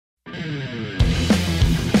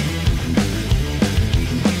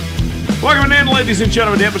Welcome in, ladies and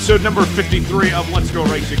gentlemen, to episode number 53 of Let's Go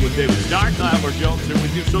Racing with David Stark. Tyler Jones here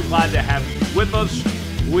with you. So glad to have you with us.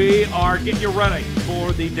 We are getting you ready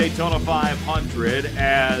for the Daytona 500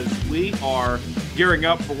 as we are gearing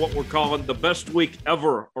up for what we're calling the best week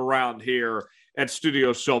ever around here at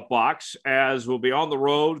Studio Soapbox, as we'll be on the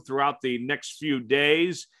road throughout the next few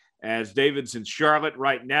days, as David's in Charlotte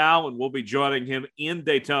right now, and we'll be joining him in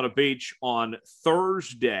Daytona Beach on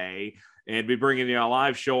Thursday, and be bringing you a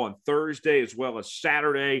live show on Thursday as well as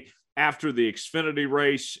Saturday after the Xfinity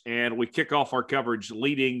race, and we kick off our coverage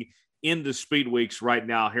leading into Speed Weeks right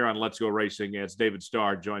now here on Let's Go Racing as David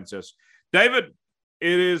Starr joins us. David,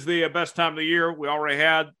 it is the best time of the year. We already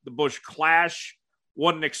had the Busch Clash.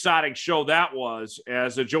 What an exciting show that was,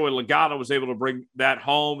 as Joey Logano was able to bring that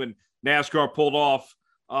home, and NASCAR pulled off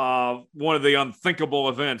one of the unthinkable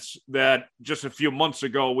events that just a few months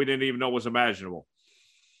ago we didn't even know was imaginable.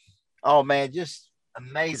 Oh man, just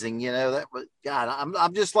amazing. You know, that was, God,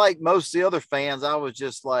 I'm just like most of the other fans. I was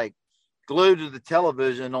just like glued to the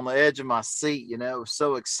television on the edge of my seat. You know, it was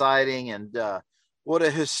so exciting, and what a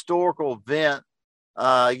historical event.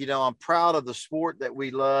 You know, I'm proud of the sport that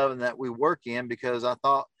we love and that we work in, because I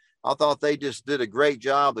thought they just did a great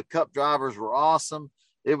job. The Cup drivers were awesome.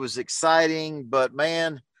 It was exciting, but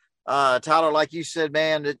man, Tyler, like you said,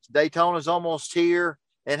 man, Daytona's almost here.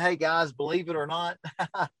 And hey guys, believe it or not,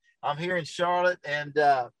 I'm here in Charlotte, and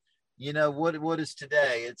you know what is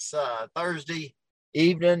today? It's Thursday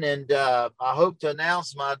evening, and I hope to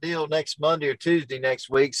announce my deal next Monday or Tuesday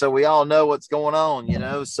next week, so we all know what's going on. You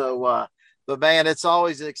know, so but man, it's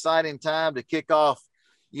always an exciting time to kick off,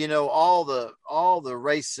 you know, all the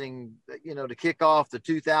racing, you know, to kick off the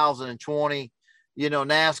 2020, you know,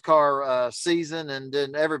 NASCAR season, and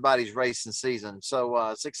then everybody's racing season.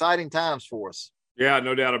 So it's exciting times for us. Yeah,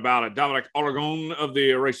 no doubt about it. Dominic Aragon of the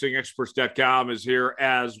RacingExperts.com is here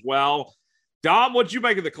as well. Dom, what'd you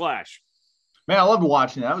make of the Clash? Man, I loved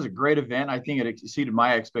watching that. That was a great event. I think it exceeded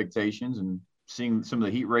my expectations, and seeing some of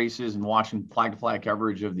the heat races and watching flag-to-flag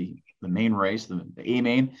coverage of the main race, the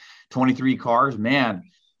A-Main, 23 cars. Man,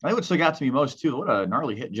 I think what stuck out to me most, too, what a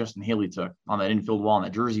gnarly hit Justin Haley took on that infield wall in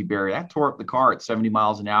that Jersey barrier. That tore up the car at 70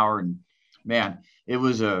 miles an hour, and, man, it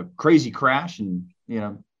was a crazy crash and, you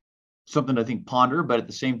know, something to think ponder, but at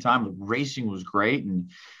the same time, the racing was great, and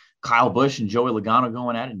Kyle Busch and Joey Logano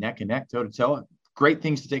going at it neck and neck, toe-to-toe. Great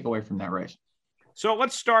things to take away from that race. So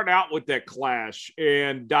let's start out with that Clash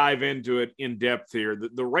and dive into it in depth here.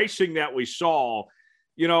 The racing that we saw,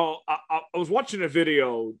 you know, I was watching a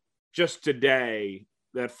video just today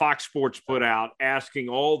that Fox Sports put out asking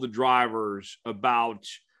all the drivers about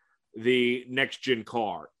the next-gen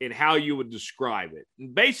car and how you would describe it.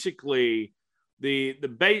 And basically, the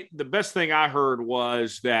best thing I heard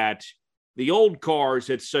was that the old cars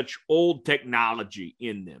had such old technology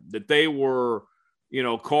in them, that they were, you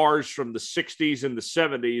know, cars from the 60s and the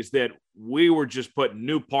 70s that we were just putting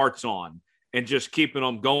new parts on and just keeping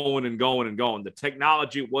them going and going and going. The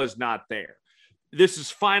technology was not there. This is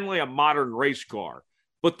finally a modern race car,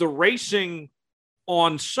 but the racing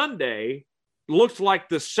on Sunday looked like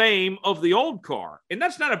the same of the old car. And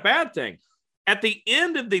that's not a bad thing. At the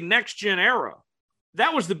end of the next-gen era,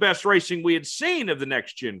 that was the best racing we had seen of the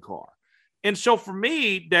next-gen car. And so for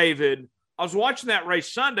me, David, I was watching that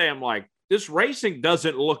race Sunday. I'm like, this racing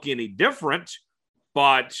doesn't look any different,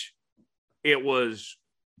 but it was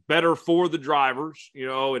better for the drivers, you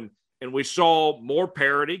know, and we saw more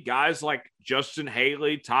parity. Guys like Justin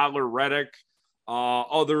Haley, Tyler Reddick,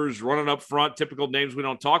 others running up front, typical names we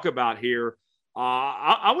don't talk about here.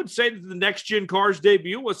 I would say that the next-gen car's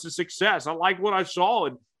debut was a success. I liked what I saw,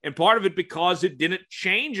 and part of it because it didn't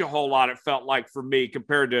change a whole lot, it felt like, for me,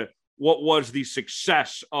 compared to what was the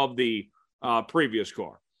success of the previous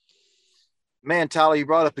car. Man, Tyler, you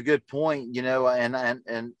brought up a good point, you know,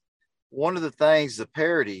 and one of the things, the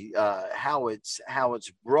parity, how it's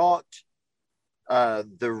brought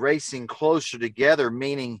the racing closer together,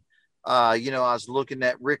 meaning, you know, I was looking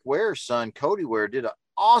at Rick Ware's son, Cody Ware, did an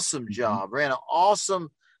awesome job, ran an awesome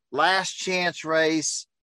last chance race,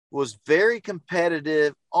 was very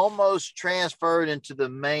competitive, almost transferred into the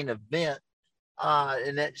main event.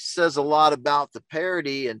 And that says a lot about the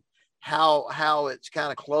parity and how it's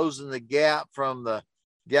kind of closing the gap from the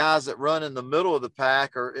guys that run in the middle of the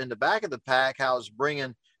pack or in the back of the pack, how it's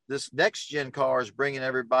bringing this next gen car is bringing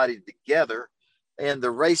everybody together. And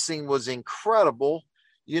the racing was incredible.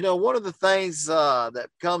 You know, one of the things that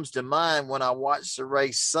comes to mind when I watched the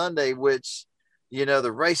race Sunday, which, you know,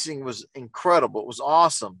 the racing was incredible. It was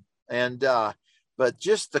awesome. And, but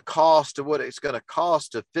just the cost of what it's going to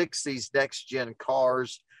cost to fix these next gen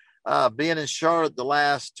cars, being in Charlotte the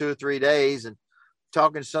last 2 or 3 days and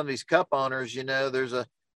talking to some of these Cup owners,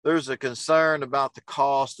 there's a concern about the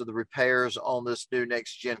cost of the repairs on this new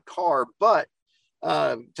next gen car. But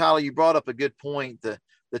Tyler, you brought up a good point. The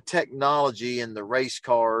technology in the race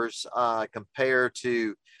cars compared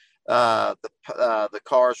to the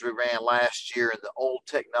cars we ran last year and the old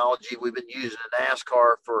technology we've been using in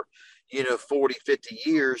NASCAR for 40, 50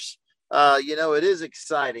 years. It is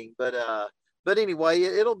exciting, but anyway,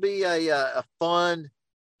 it'll be a fun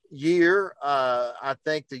year. I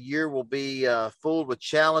think the year will be full with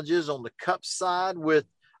challenges on the Cup side with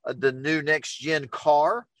the new next gen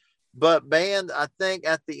car. But man, I think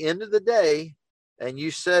at the end of the day, and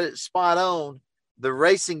you said it spot on, the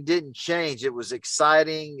racing didn't change. It was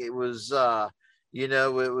exciting. It was,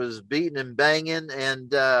 it was beating and banging,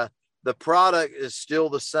 and the product is still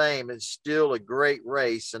the same. It's still a great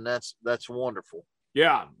race, and that's wonderful.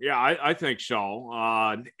 Yeah, I think so.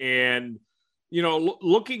 And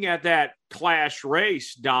looking at that Clash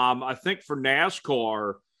race, Dom, I think for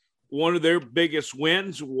NASCAR, one of their biggest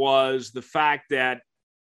wins was the fact that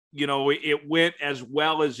it went as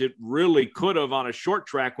well as it really could have on a short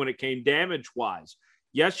track when it came damage-wise.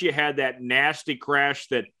 Yes, you had that nasty crash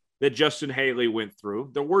that Justin Haley went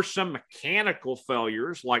through. There were some mechanical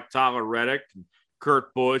failures like Tyler Reddick and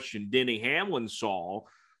Kurt Busch and Denny Hamlin saw.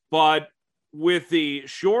 But with the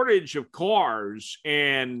shortage of cars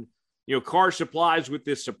and, car supplies with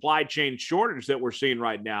this supply chain shortage that we're seeing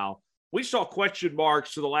right now, we saw question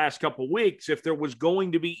marks for the last couple of weeks if there was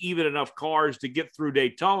going to be even enough cars to get through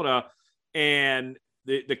Daytona. And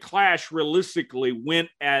the Clash realistically went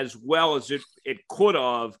as well as it could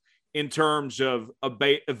have in terms of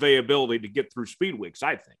availability to get through speed weeks,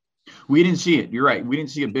 I think. We didn't see it. You're right. We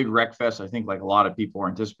didn't see a big wreck fest. I think like a lot of people are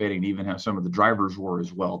anticipating, even how some of the drivers were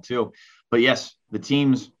as well too. But yes, the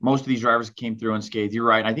teams, most of these drivers came through unscathed. You're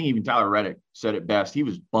right. I think even Tyler Reddick said it best. He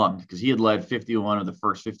was bummed because he had led 51 of the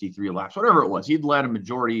first 53 laps, whatever it was. He'd led a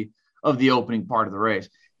majority of the opening part of the race.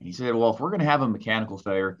 And he said, well, if we're going to have a mechanical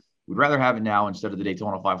failure, we'd rather have it now instead of the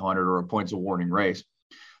Daytona 500 or a points of warning race.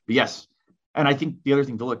 But yes, and I think the other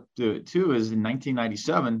thing to look to too is in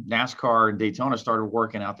 1997, NASCAR and Daytona started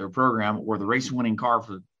working out their program where the race winning car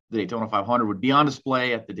for the Daytona 500 would be on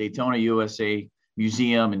display at the Daytona USA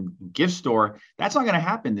Museum and gift store. That's not going to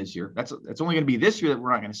happen this year. That's only going to be this year that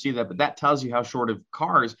we're not going to see that. But that tells you how short of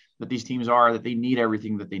cars that these teams are, that they need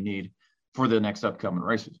everything that they need for the next upcoming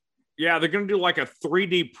races. Yeah, they're going to do like a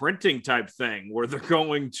 3D printing type thing where they're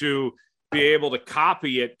going to be able to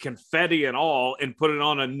copy it, confetti and all, and put it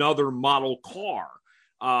on another model car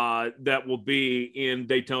that will be in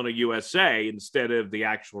Daytona USA instead of the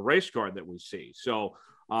actual race car that we see. So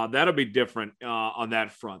that'll be different on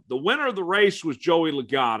that front. The winner of the race was Joey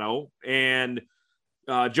Logano, and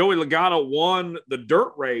Joey Logano won the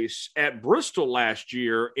dirt race at Bristol last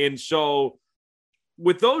year. And so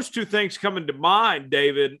with those two things coming to mind,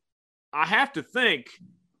 David, I have to think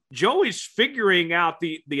Joey's figuring out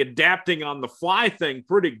the adapting on the fly thing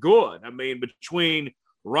pretty good. I mean, between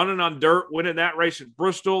running on dirt, winning that race at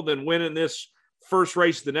Bristol, then winning this first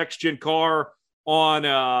race of the next gen car on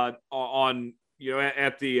at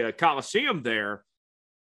the Coliseum there,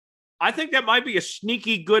 I think that might be a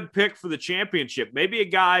sneaky good pick for the championship. Maybe a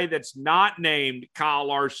guy that's not named Kyle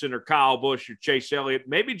Larson or Kyle Busch or Chase Elliott.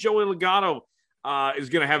 Maybe Joey Logano is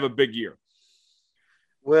going to have a big year.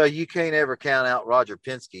 Well, you can't ever count out Roger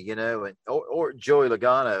Penske, or Joey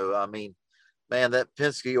Logano. I mean, man, that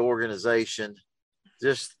Penske organization,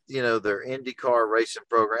 just, their IndyCar racing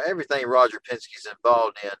program, everything Roger Penske's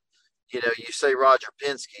involved in, you say Roger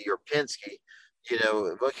Penske or Penske,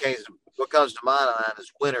 what comes to my mind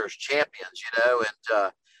is winners, champions,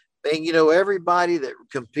 everybody that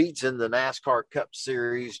competes in the NASCAR Cup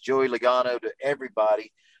Series, Joey Logano to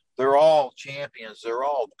everybody, they're all champions. They're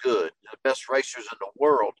all good, the best racers in the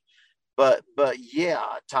world. But yeah,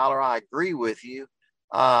 Tyler, I agree with you.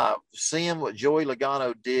 Seeing what Joey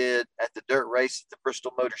Logano did at the dirt race at the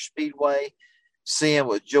Bristol Motor Speedway, seeing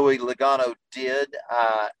what Joey Logano did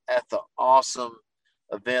at the awesome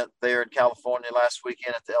event there in California last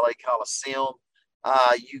weekend at the LA Coliseum,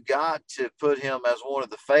 you got to put him as one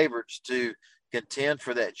of the favorites to contend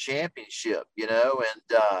for that championship,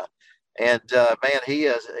 and man, he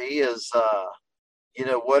is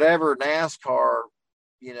whatever NASCAR,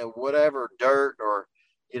 whatever dirt or,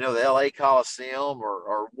 the LA Coliseum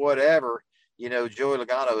or whatever, Joey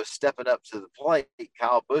Logano is stepping up to the plate.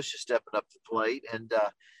 Kyle Busch is stepping up to the plate. And,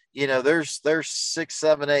 there's 6,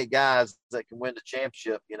 7, 8 guys that can win the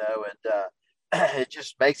championship, and it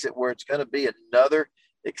just makes it where it's going to be another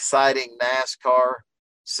exciting NASCAR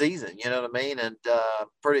season. You know what I mean? And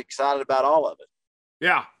pretty excited about all of it.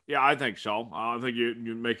 Yeah, Yeah, I think so. I think you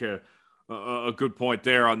make a good point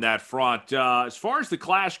there on that front. As far as the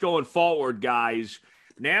Clash going forward, guys,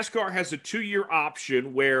 NASCAR has a 2-year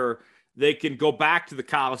option where they can go back to the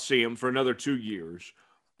Coliseum for another 2 years.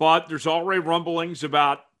 But there's already rumblings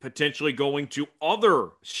about potentially going to other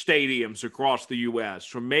stadiums across the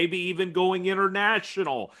U.S. or maybe even going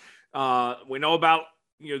international. We know about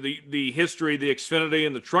the history of the Xfinity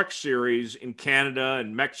and the Truck Series in Canada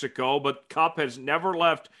and Mexico, but Cup has never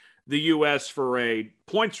left the U.S. for a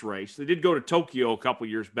points race. They did go to Tokyo a couple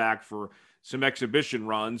years back for some exhibition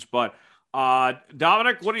runs, but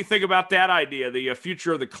Dominic, what do you think about that idea, the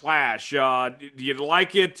future of the Clash? Do you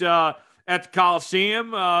like it at the Coliseum?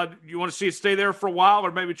 You want to see it stay there for a while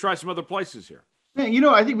or maybe try some other places here? Yeah,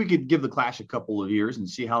 I think we could give the Clash a couple of years and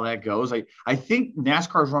see how that goes. I think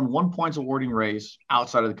NASCAR's run one points awarding race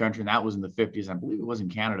outside of the country, and that was in the 50s. I believe it was in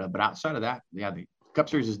Canada, but outside of that, yeah, the Cup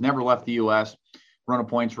Series has never left the U.S., run a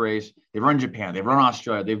points race. They've run Japan. They've run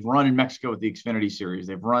Australia. They've run in Mexico with the Xfinity Series.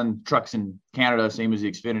 They've run trucks in Canada, same as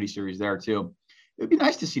the Xfinity Series there too. It'd be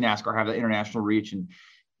nice to see NASCAR have that international reach, and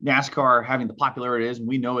NASCAR having the popularity it is, and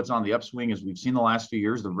we know it's on the upswing as we've seen the last few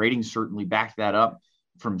years. The ratings certainly back that up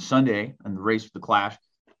from Sunday and the race with the Clash.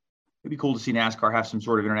 It'd be cool to see NASCAR have some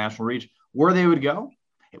sort of international reach. Where they would go?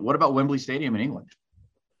 What about Wembley Stadium in England?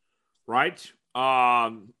 Right.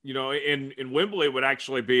 In Wembley would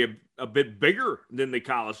actually be a bit bigger than the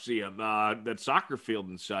Coliseum, that soccer field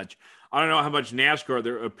and such. I don't know how much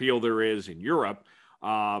NASCAR appeal there is in Europe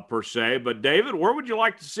per se, but David, where would you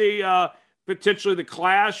like to see potentially the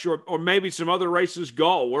Clash or maybe some other races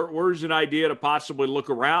go? Where's an idea to possibly look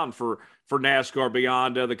around for NASCAR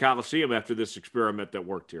beyond the Coliseum after this experiment that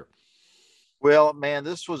worked here? Well, man,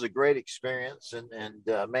 this was a great experience, and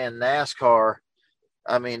man, NASCAR,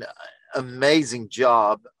 I mean, amazing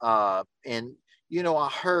job. And I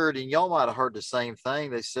heard, and y'all might have heard the same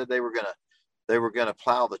thing. They said they were gonna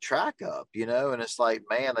plow the track up, and it's like,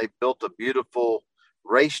 man, they built a beautiful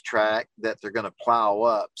racetrack that they're gonna plow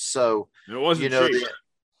up. So it wasn't cheap.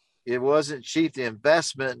 It wasn't cheap. The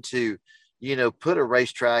investment to put a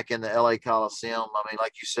racetrack in the LA Coliseum, I mean,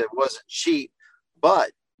 like you said, it wasn't cheap,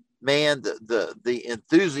 but man, the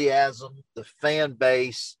enthusiasm, the fan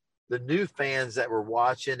base, the new fans that were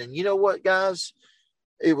watching, and you know what, guys,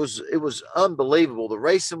 it was unbelievable. The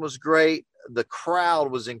racing was great. The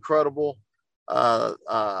crowd was incredible.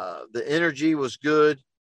 The energy was good.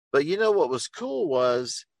 But what was cool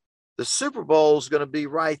was the Super Bowl is going to be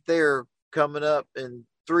right there coming up in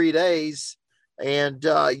 3 days. And,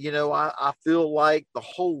 I feel like the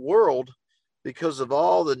whole world, because of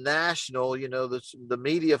all the national, the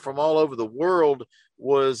media from all over the world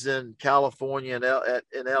was in California and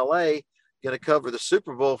in LA, going to cover the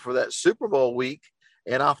Super Bowl for that Super Bowl week.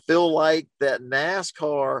 And I feel like that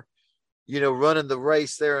NASCAR, running the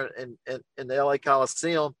race there in the LA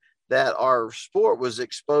Coliseum, that our sport was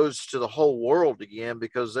exposed to the whole world again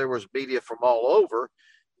because there was media from all over.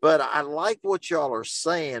 But I like what y'all are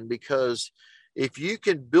saying, because if you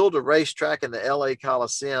can build a racetrack in the LA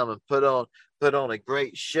Coliseum and put on a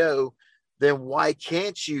great show, then why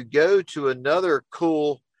can't you go to another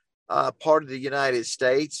cool part of the United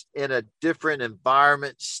States in a different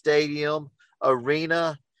environment, stadium,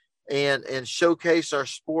 arena, and showcase our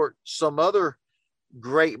sport some other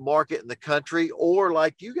great market in the country, or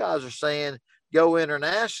like you guys are saying, go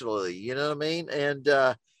internationally, you know what I mean?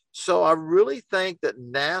 And so I really think that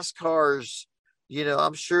NASCAR's,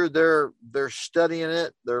 I'm sure they're studying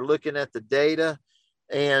it, they're looking at the data,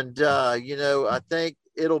 and I think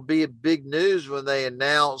it'll be a big news when they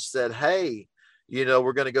announce that, hey,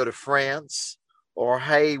 we're going to go to France, or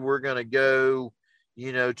hey, we're going to go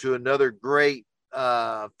to another great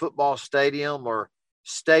football stadium or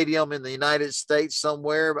stadium in the United States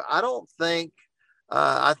somewhere. But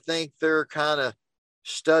I think they're kind of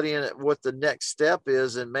studying what the next step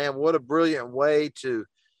is. And man, what a brilliant way to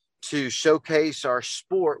showcase our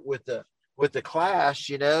sport with the Clash,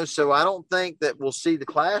 So I don't think that we'll see the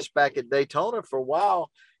Clash back at Daytona for a while.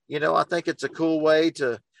 I think it's a cool way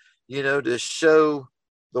to show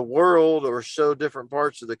the world or show different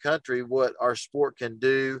parts of the country what our sport can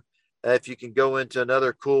do. If you can go into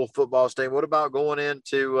another cool football stadium, what about going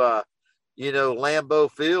into, Lambeau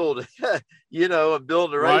Field, and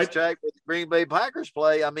building a racetrack where the Green Bay Packers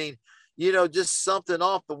play? I mean, just something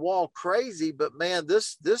off the wall crazy. But man,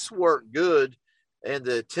 this worked good, and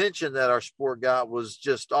the attention that our sport got was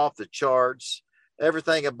just off the charts.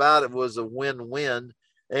 Everything about it was a win-win.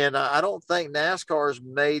 And I don't think NASCAR's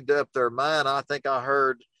made up their mind. I think I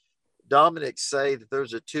heard Dominic say that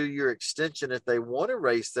there's a 2-year extension if they want to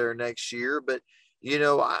race there next year. But,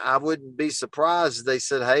 I wouldn't be surprised if they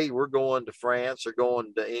said, hey, we're going to France or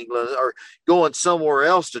going to England or going somewhere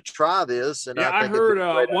else to try this. And Yeah, I I think it'd be heard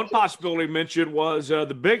a great one idea. possibility mentioned was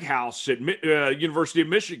the Big House at University of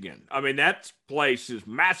Michigan. I mean, that place is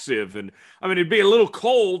massive, and I mean, it'd be a little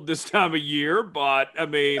cold this time of year, but I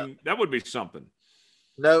mean, that would be something.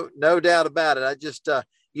 No doubt about it. I just, the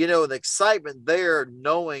excitement there,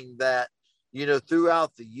 knowing that,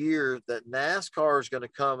 throughout the year that NASCAR is going to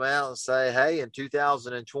come out and say, hey, in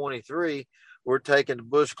 2023, we're taking the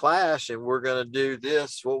Busch Clash and we're going to do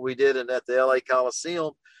this, what we did at the LA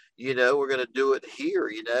Coliseum. We're going to do it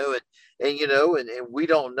here, and we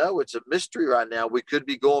don't know. It's a mystery right now. We could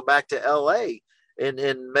be going back to LA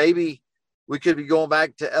and maybe we could be going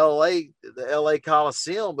back to LA, the LA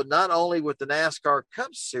Coliseum, but not only with the NASCAR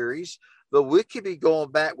Cup Series, but we could be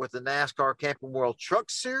going back with the NASCAR Camping World Truck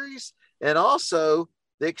Series and also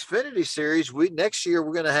the Xfinity Series. Next year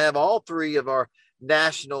we're going to have all three of our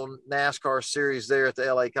national NASCAR series there at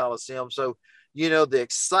the LA Coliseum. So, the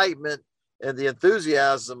excitement and the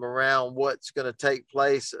enthusiasm around what's going to take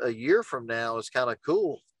place a year from now is kind of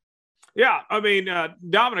cool. Yeah, I mean,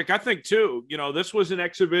 Dominic, I think too, this was an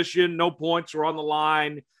exhibition. No points were on the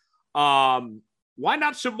line. Why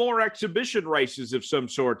not some more exhibition races of some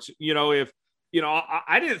sorts?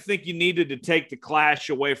 I didn't think you needed to take the Clash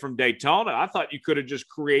away from Daytona. I thought you could have just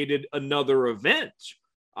created another event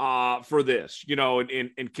for this,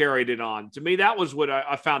 and carried it on. To me, that was what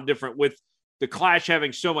I found different with the Clash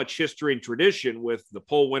having so much history and tradition with the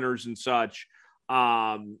pole winners and such.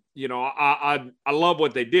 I love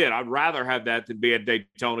what they did. I'd rather have that than be at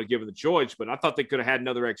Daytona given the choice, but I thought they could have had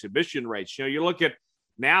another exhibition race. You look at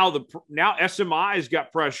now SMI's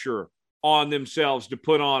got pressure on themselves to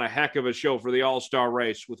put on a heck of a show for the All-Star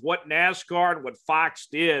race with what NASCAR and what Fox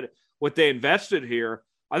did, what they invested here.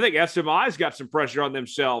 I think SMI's got some pressure on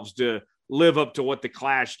themselves to live up to what the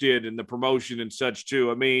Clash did and the promotion and such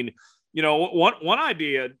too. I mean, one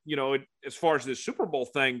idea, as far as the Super Bowl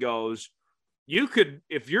thing goes, you could,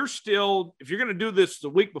 if you're going to do this the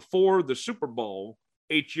week before the Super Bowl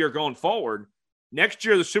each year going forward, next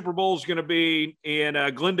year the Super Bowl is going to be in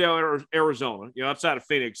Glendale, Arizona, outside of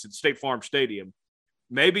Phoenix at State Farm Stadium.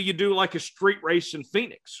 Maybe you do like a street race in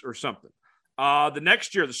Phoenix or something. The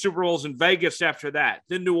next year, the Super Bowl is in Vegas after that,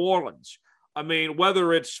 then New Orleans. I mean,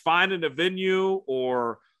 whether it's finding a venue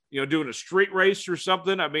or, doing a street race or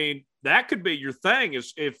something, I mean, that could be your thing.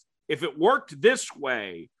 Is if it worked this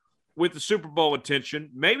way with the Super Bowl attention,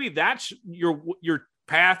 maybe that's your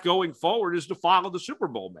path going forward is to follow the Super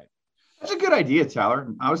Bowl, maybe. That's a good idea,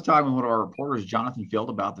 Tyler. I was talking with one of our reporters, Jonathan Field,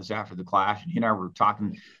 about this after the Clash, and he and I were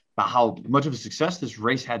talking about how much of a success this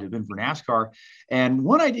race had to have been for NASCAR. And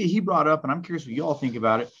one idea he brought up, and I'm curious what you all think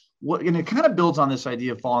about it, and it kind of builds on this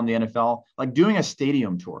idea of following the NFL, like doing a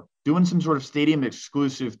stadium tour, doing some sort of stadium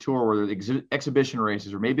exclusive tour where there's exhibition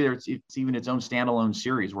races, or maybe it's even its own standalone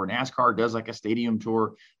series where NASCAR does like a stadium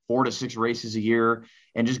tour, 4 to 6 races a year,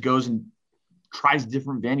 and just goes and tries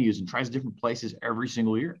different venues and tries different places every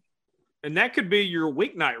single year. And that could be your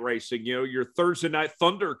weeknight racing. Your Thursday Night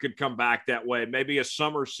Thunder could come back that way. Maybe a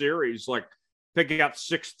summer series, like picking out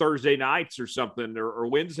 6 Thursday nights or something, or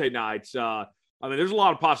Wednesday nights. I mean, there's a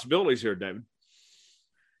lot of possibilities here, David.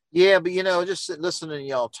 Yeah, but just listening to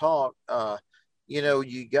y'all talk,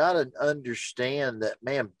 you got to understand that,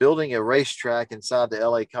 man, building a racetrack inside the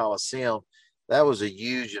LA Coliseum, that was a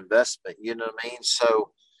huge investment. You know what I mean?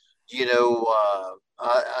 So,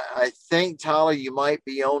 I think, Tyler, you might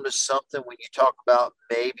be onto something when you talk about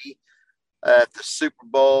maybe if the Super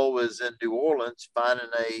Bowl was in New Orleans, finding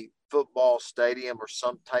a football stadium or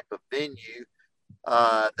some type of venue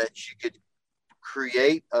that you could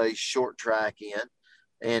create a short track in,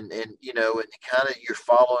 and kind of you're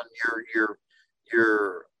following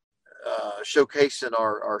your showcasing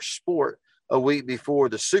our sport a week before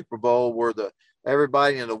the Super Bowl, where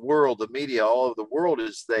everybody in the world, the media all over the world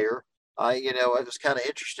is there. It was kind of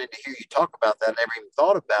interesting to hear you talk about that. I never even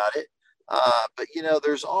thought about it. But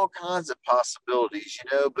there's all kinds of possibilities,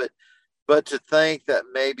 but to think that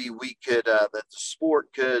maybe we could, that the sport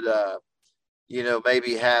could,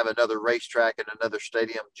 maybe have another racetrack and another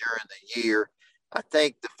stadium during the year. I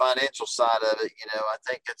think the financial side of it, I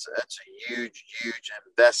think it's a huge, huge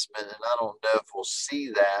investment, and I don't know if we'll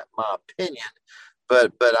see that, my opinion,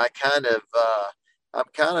 but I'm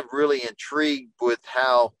kind of really intrigued with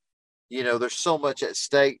how, there's so much at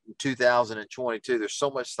stake in 2022. There's so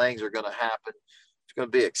much things are going to happen. It's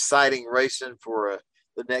going to be exciting racing for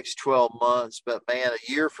the next 12 months, but man,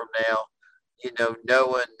 a year from now,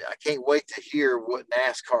 knowing, I can't wait to hear what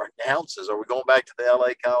NASCAR announces. Are we going back to the LA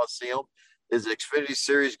Coliseum? Is the Xfinity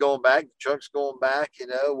Series going back? The truck's going back? You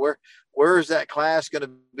know, where is that class going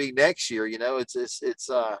to be next year? You know,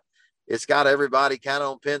 it's got everybody kind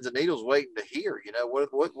of on pins and needles waiting to hear. You know,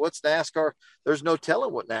 what's NASCAR? There's no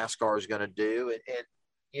telling what NASCAR is going to do. And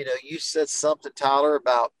you know, you said something, Tyler,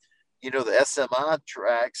 about, you know, the SMI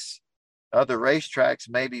tracks, other racetracks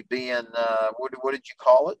maybe being what did you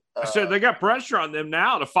call it? I said they got pressure on them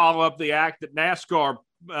now to follow up the act that NASCAR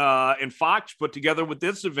and Fox put together with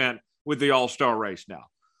this event with the All-Star race now.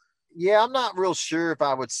 Yeah, I'm not real sure if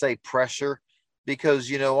I would say pressure, because,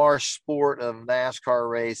 you know, our sport of NASCAR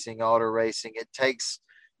racing, auto racing, it takes,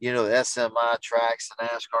 you know, the SMI tracks, the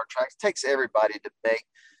NASCAR tracks, it takes everybody to make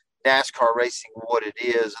NASCAR racing what it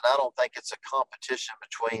is. And I don't think it's a competition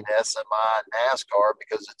between SMI and NASCAR,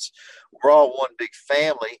 because we're all one big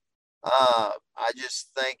family. I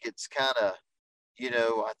just think it's kind of, you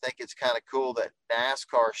know, I think it's kind of cool that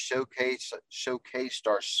NASCAR showcased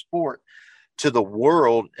our sport to the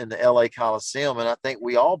world in the LA Coliseum. And I think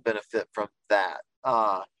we all benefit from that.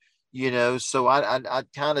 You know, so I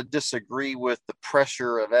kind of disagree with the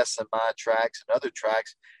pressure of SMI tracks and other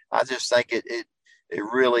tracks. I just think it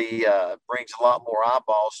really brings a lot more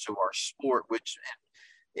eyeballs to our sport, which,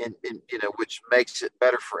 and you know, which makes it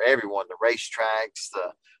better for everyone, the racetracks,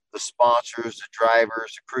 the sponsors, the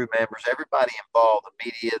drivers, the crew members, everybody involved, the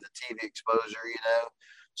media, the TV exposure, you know.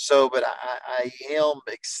 So, but I am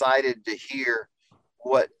excited to hear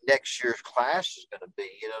what next year's class is going to be,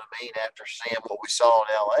 you know what I mean, after seeing what we saw in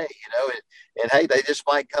LA, you know, and hey, they just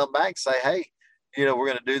might come back and say, hey, you know, we're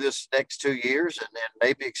going to do this next 2 years, and then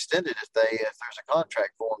maybe extend it if there's a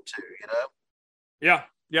contract for them too, you know?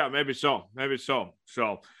 Yeah, maybe so.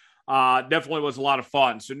 So definitely was a lot of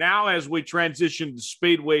fun. So now as we transition to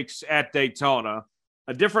Speed Weeks at Daytona,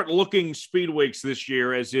 a different looking Speed Weeks this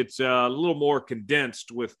year, as it's a little more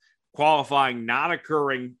condensed, with qualifying not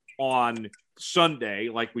occurring on Sunday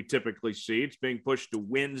like we typically see. It's being pushed to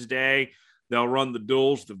Wednesday. They'll run the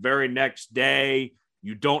duels the very next day.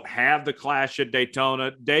 You don't have the Clash at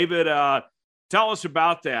Daytona. David, tell us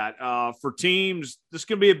about that. For teams, this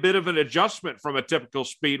can be a bit of an adjustment from a typical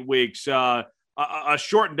Speed Weeks, a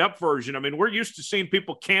shortened up version. I mean, we're used to seeing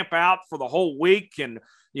people camp out for the whole week and,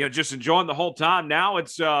 you know, just enjoying the whole time. Now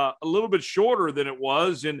it's a little bit shorter than it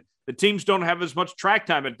was, and the teams don't have as much track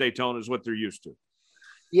time at Daytona as what they're used to.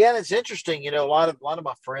 Yeah, and it's interesting. You know, a lot of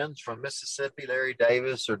my friends from Mississippi, Larry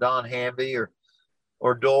Davis or Don Hamby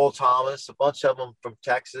or Doyle Thomas, a bunch of them from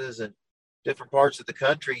Texas and different parts of the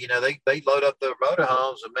country, you know, they load up their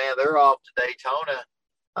motorhomes and, man, they're off to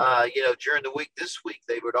Daytona. You know, during the week, this week,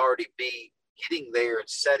 they would already be getting there and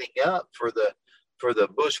setting up for the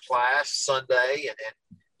Busch Clash Sunday,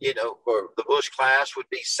 and you know, or the Busch Clash would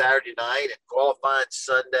be Saturday night and qualifying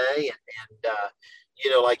Sunday, and you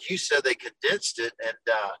know, like you said, they condensed it,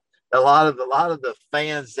 and a lot of the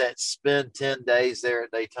fans that spend 10 days there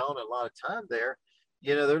at Daytona, a lot of time there,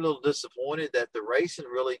 you know, they're a little disappointed that the racing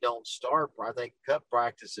really don't start. I think Cup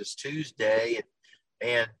practice is Tuesday,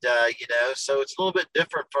 and you know, so it's a little bit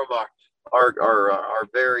different from our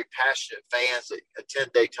very passionate fans that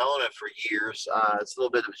attend Daytona for years. It's a little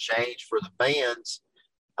bit of a change for the fans,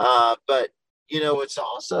 but you know, it's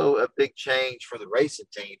also a big change for the racing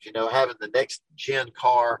teams. You know, having the next gen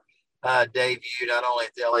car debut not only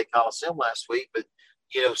at the LA Coliseum last week, but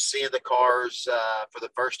you know, seeing the cars for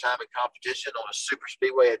the first time in competition on a super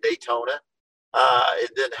speedway at Daytona, and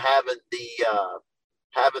then having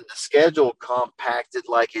the schedule compacted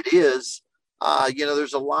like it is. You know,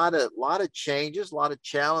 there's a lot of changes, a lot of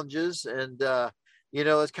challenges, and you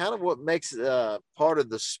know, it's kind of what makes part of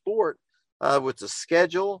the sport with the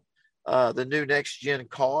schedule, the new next gen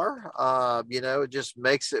car. You know, it just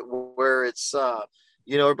makes it where it's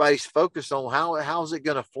you know, everybody's focused on how's it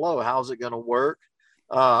going to flow, how's it going to work.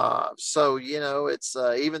 So you know, it's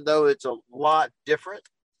even though it's a lot different,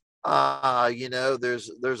 you know, there's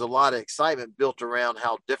a lot of excitement built around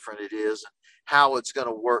how different it is, how it's going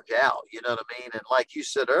to work out, you know what I mean? And like you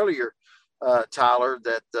said earlier, Tyler,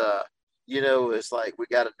 that, you know, it's like we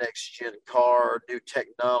got a next gen car, new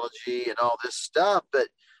technology and all this stuff, but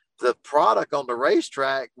the product on the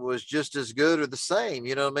racetrack was just as good or the same,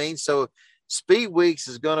 you know what I mean? So Speed Weeks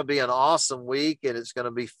is going to be an awesome week, and it's going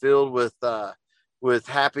to be filled with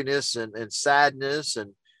happiness and sadness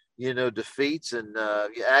and, you know, defeats and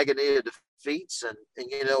agony of defeats and,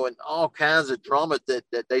 you know, and all kinds of drama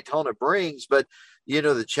that Daytona brings. But, you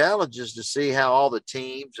know, the challenge is to see how all the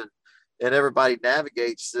teams and everybody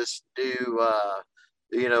navigates this new,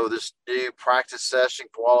 you know, this new practice session,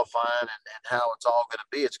 qualifying, and how it's all going to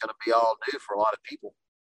be. It's going to be all new for a lot of people.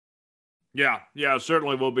 Yeah, it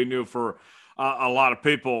certainly will be new for a lot of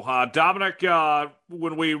people. Dominic,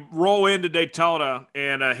 when we roll into Daytona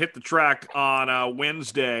and hit the track on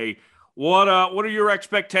Wednesday, what are your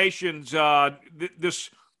expectations?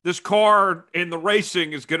 This car in the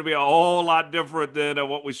racing is going to be a whole lot different than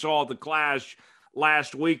what we saw at the Clash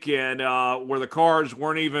last weekend, where the cars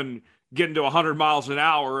weren't even getting to 100 miles an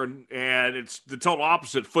hour, and it's the total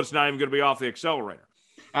opposite. Foot's not even going to be off the accelerator.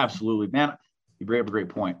 Absolutely, man. You bring up a great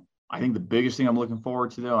point. I think the biggest thing I'm looking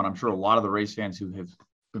forward to, though, and I'm sure a lot of the race fans who have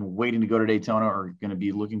been waiting to go to Daytona are going to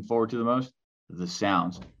be looking forward to the most, the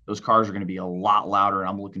sounds. Those cars are going to be a lot louder, and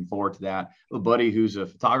I'm looking forward to that. A buddy who's a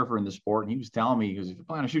photographer in the sport, and he was telling me, he goes, if you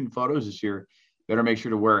plan on shooting photos this year, better make sure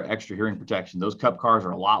to wear extra hearing protection. Those Cup cars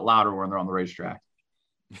are a lot louder when they're on the racetrack.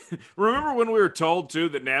 Remember when we were told, too,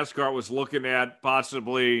 that NASCAR was looking at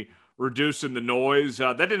possibly reducing the noise?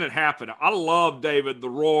 That didn't happen. I love, David, the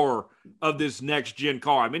roar of this next-gen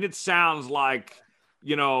car. I mean, it sounds like,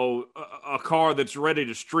 a car that's ready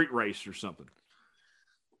to street race or something.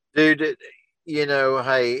 Dude,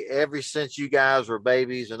 hey, ever since you guys were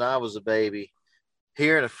babies and I was a baby,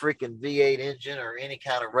 hearing a freaking V8 engine or any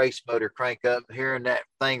kind of race motor crank up, hearing that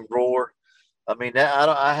thing roar, I mean,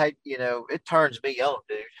 it turns me on,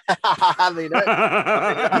 dude.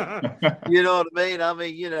 You know what I mean? I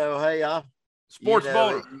mean, hey, sports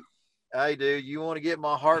motor. Hey, dude, you want to get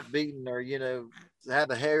my heart beating or, have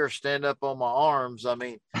the hair stand up on my arms? I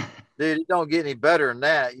mean, dude, it don't get any better than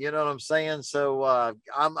that. You know what I'm saying? So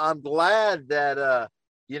I'm glad that, I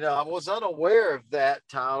was unaware of that,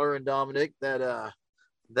 Tyler and Dominic, that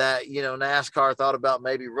NASCAR thought about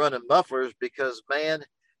maybe running mufflers because, man,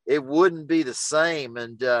 it wouldn't be the same.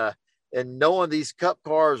 And knowing these Cup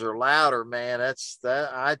cars are louder, man,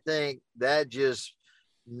 I think that just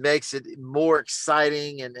makes it more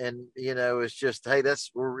exciting. And it's just, hey,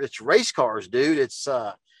 it's race cars, dude.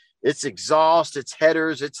 It's exhaust, it's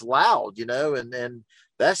headers, it's loud, and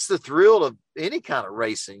that's the thrill of any kind of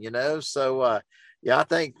racing, So, I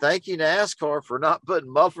thank you, NASCAR, for not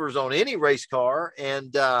putting mufflers on any race car.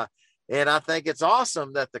 And I think it's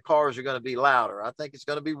awesome that the cars are going to be louder. I think it's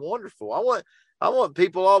going to be wonderful. I want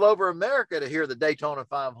people all over America to hear the Daytona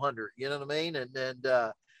 500. You know what I mean?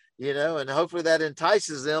 And hopefully that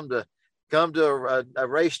entices them to come to a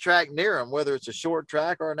racetrack near them, whether it's a short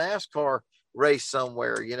track or a NASCAR race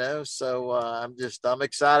somewhere. So I'm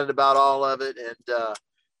excited about all of it,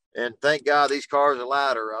 and thank God these cars are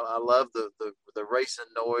louder. I love the racing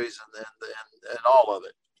noise and all of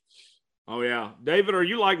it. Oh, yeah. David, are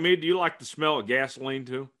you like me? Do you like the smell of gasoline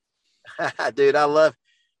too? Dude, I love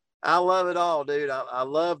it all, dude. I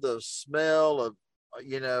love the smell of,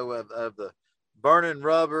 of the burning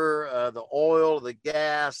rubber, the oil, the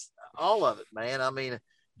gas, all of it, man. I mean,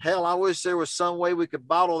 hell, I wish there was some way we could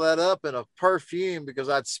bottle that up in a perfume because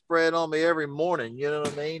I'd spray it on me every morning. You know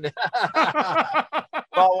what I mean?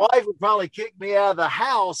 My wife would probably kick me out of the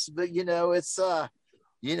house, but it's,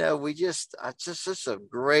 it's just a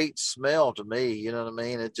great smell to me. You know what I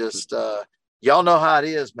mean? It just, y'all know how it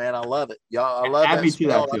is, man. I love it. I love that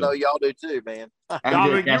smell. I know y'all do too, man.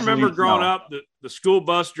 Dominic, you remember growing up, the school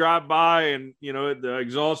bus drive by and, the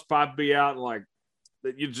exhaust pipe be out and like,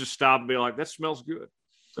 that you just stop and be like, that smells good.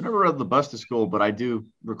 I never rode the bus to school, but I do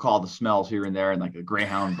recall the smells here and there and like a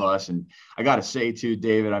Greyhound bus. And I got to say too,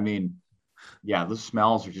 David, I mean, yeah, the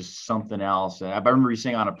smells are just something else. I remember you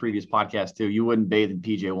saying on a previous podcast too, you wouldn't bathe in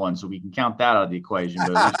PJ1, so we can count that out of the equation,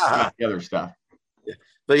 but the other stuff.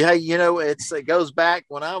 But hey, it goes back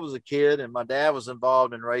when I was a kid and my dad was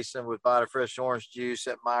involved in racing with Vitafresh orange juice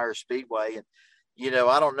at Myers Speedway. And,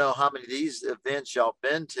 I don't know how many of these events y'all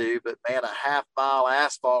been to, but man, a half-mile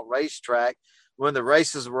asphalt racetrack when the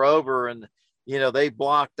races were over and, they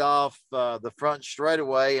blocked off the front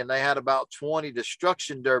straightaway and they had about 20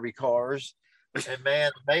 destruction derby cars. And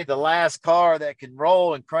man, made the last car that can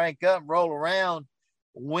roll and crank up and roll around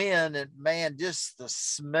win. And man, just the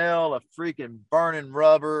smell of freaking burning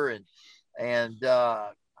rubber and I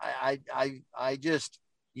just,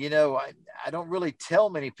 I don't really tell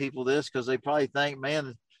many people this because they probably think,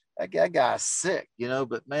 man, that guy's sick,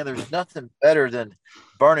 but man, there's nothing better than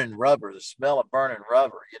burning rubber, the smell of burning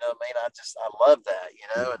rubber, I mean, I love that,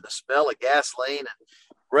 and the smell of gasoline and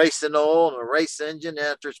racing oil and a race engine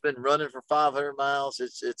after it's been running for 500 miles.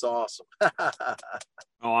 It's awesome.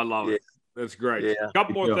 Oh, I love it. That's great. Yeah. A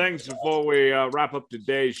couple more things before we wrap up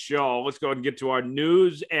today's show. Let's go ahead and get to our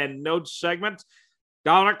news and notes segment.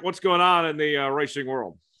 Dominic, what's going on in the racing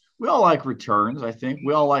world? We all like returns, I think.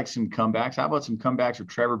 We all like some comebacks. How about some comebacks for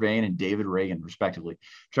Trevor Bayne and David Ragan, respectively?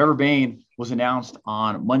 Trevor Bayne was announced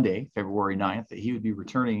on Monday, February 9th, that he would be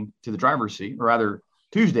returning to the driver's seat, or rather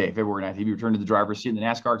Tuesday, February 9th, he'll be returned to the driver's seat in the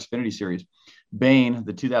NASCAR Xfinity Series. Bain,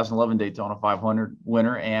 the 2011 Daytona 500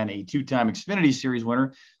 winner and a two-time Xfinity Series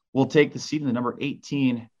winner, will take the seat in the number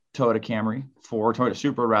 18 Toyota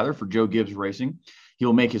Supra rather, for Joe Gibbs Racing. He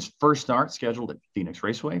will make his first start scheduled at Phoenix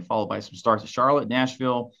Raceway, followed by some starts at Charlotte,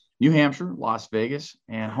 Nashville, New Hampshire, Las Vegas,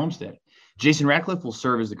 and Homestead. Jason Ratcliffe will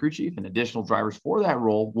serve as the crew chief, and additional drivers for that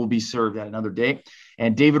role will be served at another date.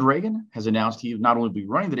 And David Reagan has announced he will not only be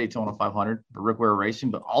running the Daytona 500 for Rick Ware Racing,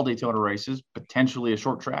 but all Daytona races, potentially a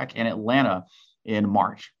short track in Atlanta in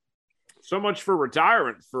March. So much for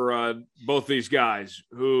retirement for both these guys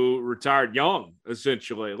who retired young,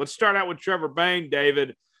 essentially. Let's start out with Trevor Bayne,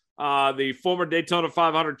 David, the former Daytona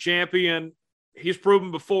 500 champion. He's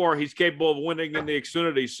proven before he's capable of winning in the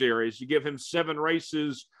Xfinity Series. You give him 7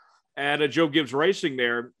 races at Joe Gibbs Racing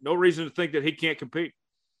there. No reason to think that he can't compete.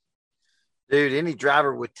 Dude, any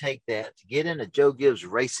driver would take that to get in a Joe Gibbs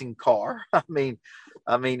Racing car. I mean,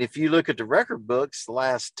 if you look at the record books, the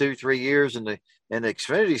last 2-3 years in the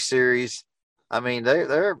Xfinity Series, I mean,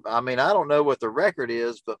 they're I don't know what the record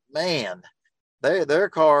is, but man, their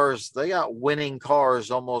cars, they got winning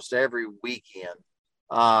cars almost every weekend.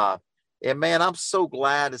 And man, I'm so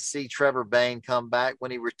glad to see Trevor Bayne come back.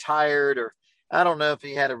 When he retired, or I don't know if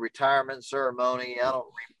he had a retirement ceremony, I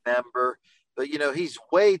don't remember, but he's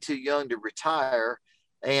way too young to retire.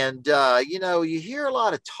 And you hear a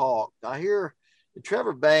lot of talk. I hear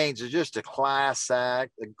Trevor Baynes is just a class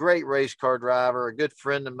act, a great race car driver, a good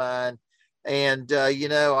friend of mine. And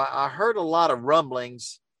I heard a lot of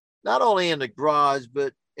rumblings, not only in the garage,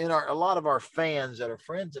 but in a lot of our fans that are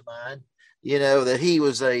friends of mine, that he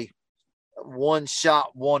was a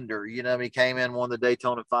one-shot wonder. He came in, won the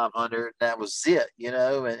Daytona 500, and that was it.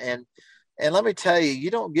 And let me tell you, you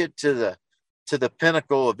don't get to the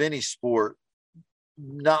pinnacle of any sport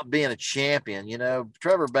not being a champion.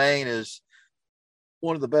 Trevor Bayne is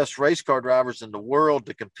one of the best race car drivers in the world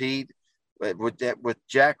to compete with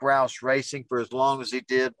Jack Roush Racing for as long as he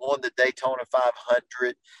did, won the Daytona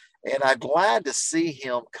 500. And I'm glad to see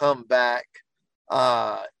him come back.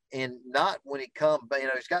 And not when he come, but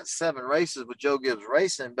he's got 7 races with Joe Gibbs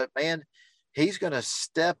Racing, but man, he's going to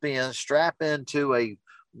strap into a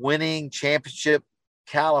winning championship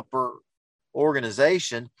caliber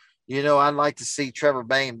organization. I'd like to see Trevor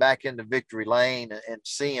Bayne back into victory lane and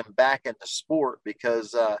see him back in the sport,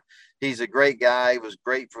 because he's a great guy. He was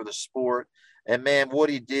great for the sport. And man, what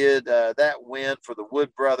he did, that win for the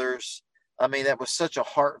Wood Brothers, that was such a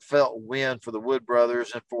heartfelt win for the Wood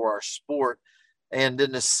Brothers and for our sport. And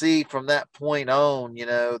then to see from that point on,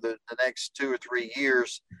 the next 2 or 3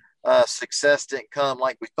 years, success didn't come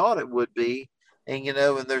like we thought it would be. And,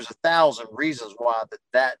 and there's 1,000 reasons why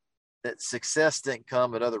that success didn't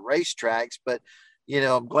come at other racetracks. But,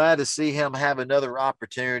 I'm glad to see him have another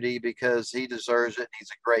opportunity, because he deserves it. He's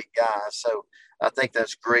a great guy. So I think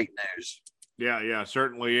that's great news. Yeah,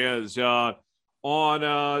 certainly is. On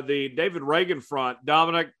the David Reagan front,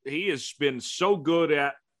 Dominic, he has been so good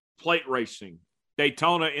at plate racing,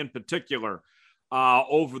 Daytona in particular,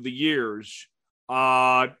 over the years.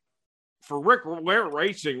 For Rick Ware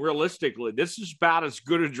Racing, realistically, this is about as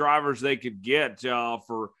good a driver as they could get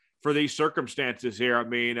for these circumstances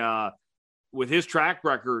here. With his track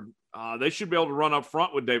record, they should be able to run up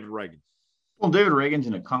front with David Reagan. Well, David Reagan's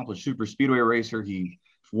an accomplished super speedway racer. He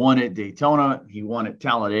won at Daytona, he won at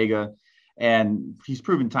Talladega, and he's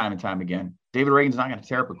proven time and time again. David Reagan's not going to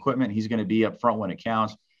tear up equipment. He's going to be up front when it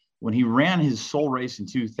counts. When he ran his sole race in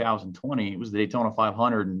 2020, it was the Daytona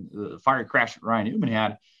 500, and the fiery crash that Ryan Newman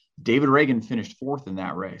had. David Reagan finished 4th in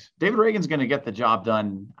that race. David Reagan's going to get the job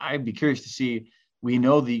done. I'd be curious to see. We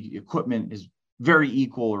know the equipment is very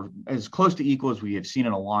equal, or as close to equal as we have seen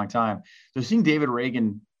in a long time. So seeing David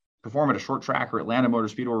Reagan perform at a short track or Atlanta Motor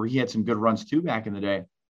Speedway, where he had some good runs too back in the day,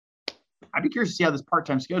 I'd be curious to see how this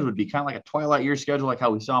part-time schedule would be, kind of like a twilight year schedule, like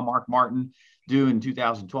how we saw Mark Martin do in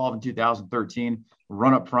 2012 and 2013,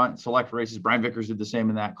 run up front, select races. Brian Vickers did the same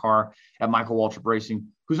in that car at Michael Waltrip Racing.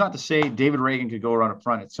 Who's not to say David Reagan could go run up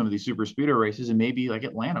front at some of these super speedway races, and maybe like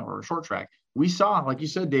Atlanta or a short track. We saw, like you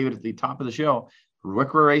said, David, at the top of the show,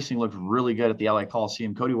 Rick Ware Racing looked really good at the LA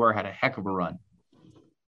Coliseum. Cody Ware had a heck of a run.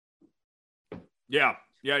 Yeah,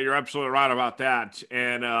 you're absolutely right about that.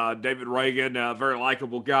 And David Reagan, a very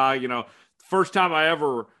likable guy. First time I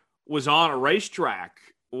ever was on a racetrack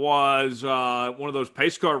was one of those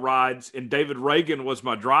pace car rides, and David Reagan was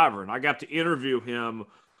my driver, and I got to interview him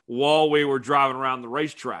while we were driving around the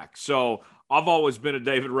racetrack. So I've always been a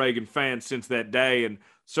David Reagan fan since that day, and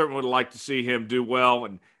certainly would like to see him do well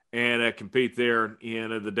and compete there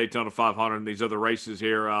in the Daytona 500 and these other races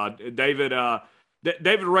here. David,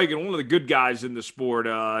 David Ragan, one of the good guys in the sport.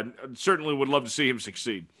 Certainly would love to see him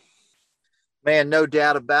succeed. Man, no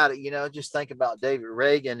doubt about it. You know, just think about David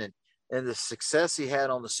Ragan and the success he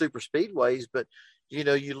had on the super speedways. But, you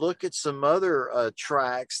know, you look at some other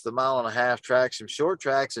tracks, the 1.5 mile tracks, some short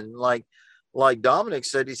tracks, and like Dominic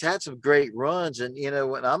said, he's had some great runs. And, you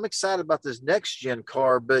know, and I'm excited about this next gen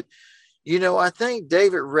car. But, you know, I think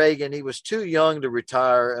David Ragan, he was too young to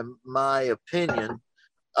retire, in my opinion.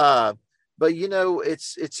 But, you know,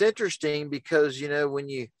 it's interesting because, you know, when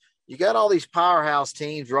you got all these powerhouse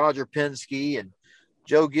teams, Roger Penske and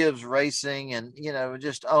Joe Gibbs Racing, and, you know,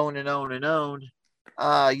 just own and own and own,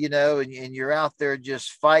 you know, and you're out there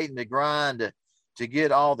just fighting the grind to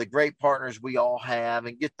get all the great partners we all have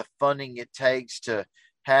and get the funding it takes to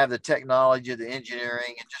have the technology, the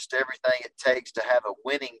engineering, and just everything it takes to have a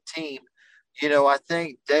winning team. You know, I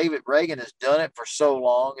think David Ragan has done it for so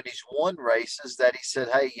long and he's won races that he said,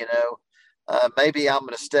 hey, you know, maybe I'm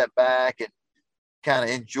going to step back and kind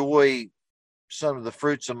of enjoy some of the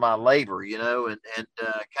fruits of my labor, you know, and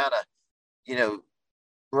kind of, you know,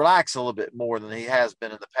 relax a little bit more than he has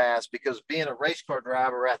been in the past, because being a race car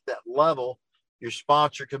driver at that level, your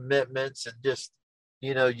sponsor commitments and just,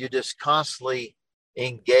 you know, you're just constantly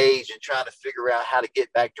engaged and trying to figure out how to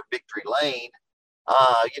get back to victory lane,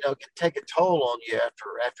 you know, can take a toll on you after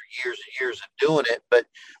years and years of doing it. But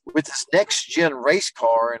with this next gen race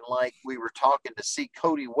car, and like we were talking to see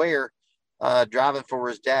Cody Ware driving for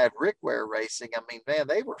his dad, Rick Ware Racing, I mean, man,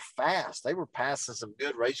 they were fast. They were passing some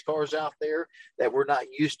good race cars out there that we're not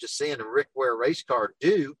used to seeing a Rick Ware race car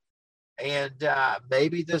do. And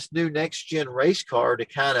maybe this new next gen race car to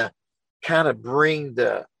kind of bring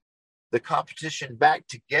the competition back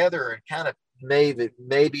together and kind of maybe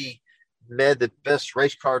made the best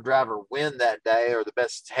race car driver win that day, or the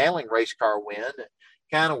best handling race car win.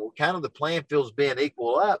 Kind of the playing fields being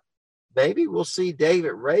equal up. Maybe we'll see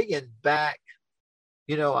David Ragan back.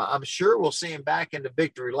 You know, I'm sure we'll see him back into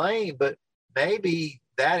victory lane, but maybe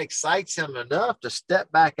that excites him enough to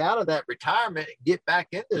step back out of that retirement and get back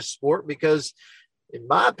into the sport, because in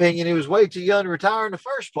my opinion, he was way too young to retire in the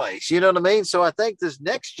first place. You know what I mean? So I think this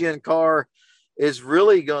next gen car is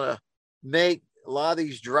really going to make a lot of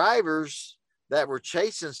these drivers that were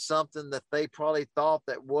chasing something that they probably thought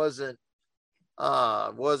that wasn't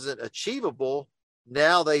achievable.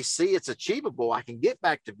 Now they see it's achievable. I can get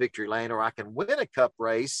back to victory lane, or I can win a cup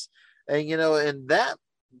race. And, you know, and that,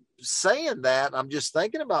 saying that, I'm just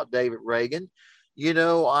thinking about David Ragan. You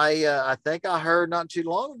know, I think I heard not too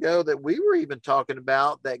long ago that we were even talking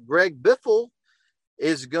about that Greg Biffle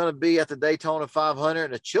is going to be at the Daytona 500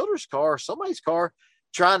 in a Childress car, somebody's car,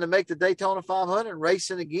 trying to make the Daytona 500 and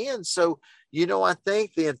racing again. So, you know, I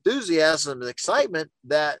think the enthusiasm and excitement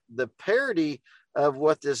that the parity of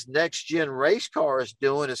what this next gen race car is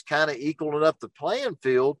doing is kind of equaling up the playing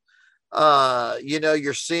field. You know,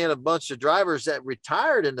 you're seeing a bunch of drivers that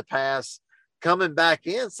retired in the past coming back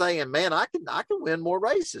in saying, man, I can win more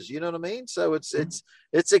races. You know what I mean? So it's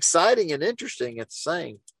exciting and interesting at the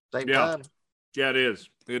same time. Yeah, it is.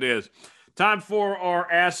 It is. Time for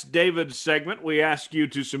our Ask David segment. We ask you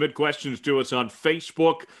to submit questions to us on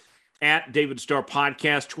Facebook at David Starr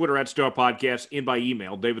Podcast, Twitter at Starr Podcast, and by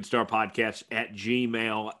email,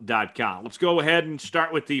 davidstarrpodcast@gmail.com. Let's go ahead and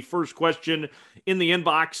start with the first question in the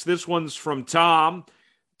inbox. This one's from Tom.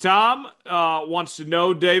 Tom wants to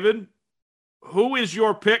know, David, who is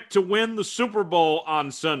your pick to win the Super Bowl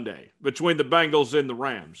on Sunday between the Bengals and the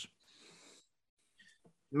Rams?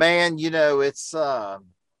 Man, you know, it's I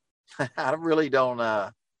really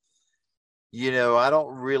don't you know, I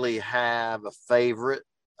don't really have a favorite.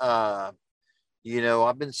 You know,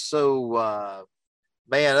 I've been so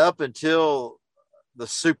man, up until the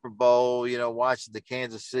Super Bowl, you know, watching the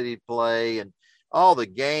Kansas City play and all the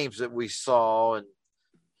games that we saw, and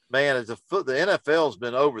man, the NFL's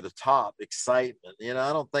been over the top excitement. You know,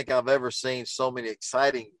 I don't think I've ever seen so many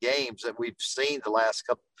exciting games that we've seen the last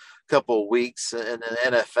couple of weeks in the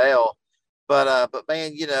NFL. But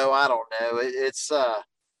man, you know, I don't know. It's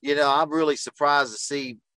you know, I'm really surprised to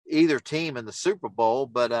see either team in the Super Bowl,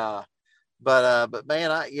 but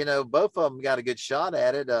man, you know, both of them got a good shot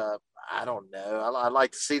at it. I don't know. I'd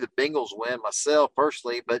like to see the Bengals win myself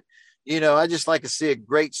personally, but you know, I just like to see a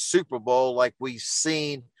great Super Bowl like we've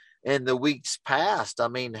seen in the weeks past. I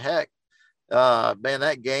mean, heck, man,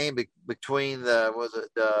 that game between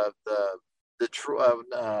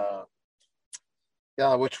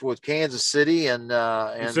which was Kansas City and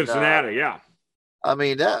Cincinnati, yeah. I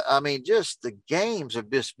mean, just the games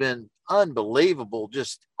have just been unbelievable,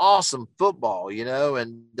 just awesome football, you know,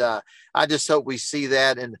 and I just hope we see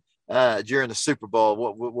that during the Super Bowl,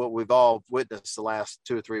 what we've all witnessed the last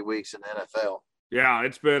 2 or 3 weeks in the NFL. Yeah,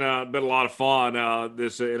 it's been a lot of fun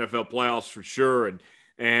this NFL playoffs for sure,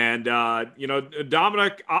 and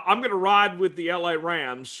Dominic, I'm going to ride with the LA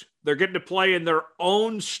Rams. They're getting to play in their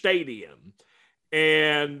own stadium,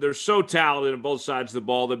 and they're so talented on both sides of the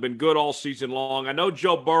ball. They've been good all season long. I know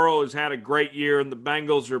Joe Burrow has had a great year, and the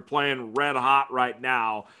Bengals are playing red hot right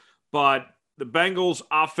now, but the Bengals'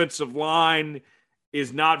 offensive line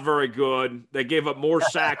is not very good. They gave up more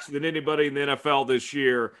sacks than anybody in the NFL this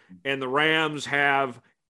year, and the Rams have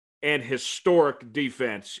an historic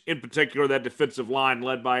defense, in particular that defensive line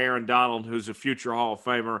led by Aaron Donald, who's a future Hall of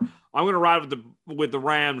Famer. I'm going to ride with the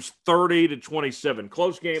Rams 30-27.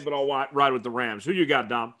 Close game, but I'll ride with the Rams. Who you got,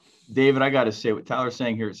 Dom? David, I got to say what Tyler's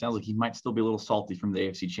saying here. It sounds like he might still be a little salty from the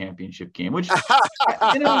AFC Championship game, which,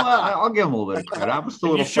 I'll give him a little bit of credit. I was still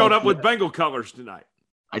a little You showed salty. up with Bengal colors tonight.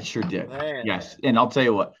 I sure did. Man. Yes. And I'll tell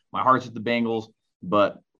you what, my heart's with the Bengals,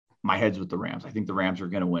 but my head's with the Rams. I think the Rams are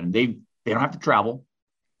going to win. They don't have to travel.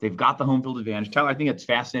 They've got the home field advantage. Tyler, I think it's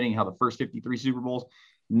fascinating how the first 53 Super Bowls,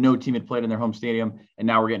 no team had played in their home stadium, and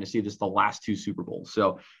now we're getting to see this the last 2 Super Bowls.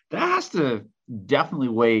 So that has to definitely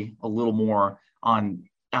weigh a little more on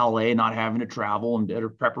LA not having to travel and better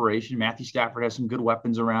preparation. Matthew Stafford has some good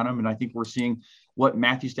weapons around him, and I think we're seeing what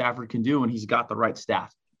Matthew Stafford can do when he's got the right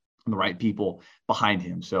staff and the right people behind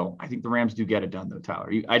him. So I think the Rams do get it done, though,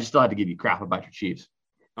 Tyler. I just still had to give you crap about your Chiefs.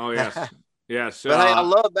 Oh, yes. Yes. But hey, I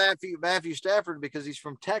love Matthew Stafford because he's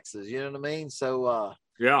from Texas. You know what I mean? So,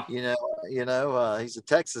 yeah, he's a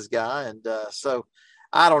Texas guy. And so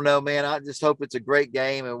I don't know, man. I just hope it's a great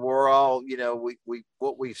game. And we're all,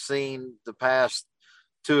 what we've seen the past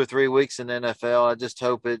 2 or 3 weeks in the NFL, I just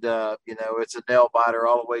hope it, it's a nail biter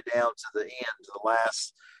all the way down to the end, to the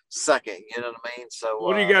last second. You know what I mean? So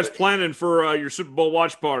what are you guys planning for your Super Bowl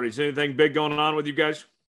watch parties? Anything big going on with you guys?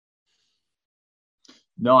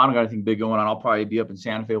 No, I don't got anything big going on. I'll probably be up in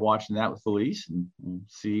Santa Fe watching that with Felice and we'll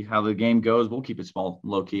see how the game goes. We'll keep it small,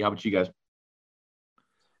 low key. How about you guys?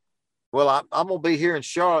 Well, I'm going to be here in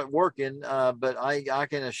Charlotte working, but I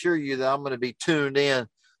can assure you that I'm going to be tuned in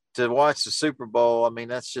to watch the Super Bowl. I mean,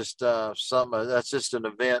 that's just that's just an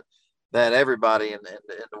event that everybody in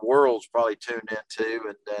the world's probably tuned into,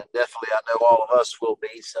 and definitely I know all of us will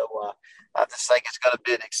be. So I just think it's going to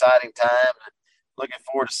be an exciting time. And looking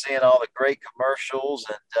forward to seeing all the great commercials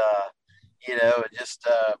and man,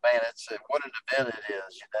 what an event it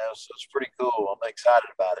is. So it's pretty cool. I'm excited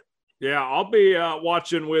about it. Yeah, I'll be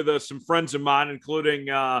watching with some friends of mine, including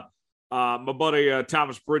my buddy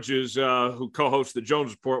Thomas Bridges, who co-hosts the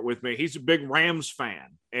Jones Report with me. He's a big Rams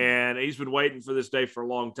fan, and he's been waiting for this day for a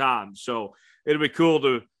long time. So it'll be cool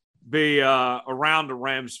to be around a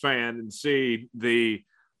Rams fan and see the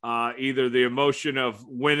either the emotion of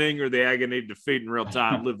winning or the agony of defeat in real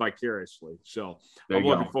time, live vicariously. So I'm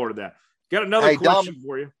looking forward to that. Got another question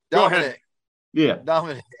for you. Go ahead. Yeah.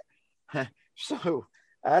 Dominic. So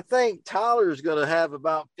I think Tyler's going to have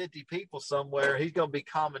about 50 people somewhere. He's going to be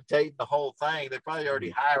commentating the whole thing. They're probably already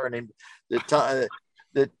hiring him. Tyler's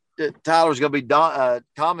going to be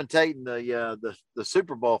commentating the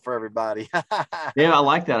Super Bowl for everybody. Yeah, I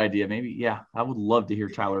like that idea. Maybe, yeah, I would love to hear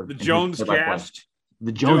Tyler. The Jones cast.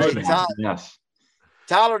 The Jones cast, yes.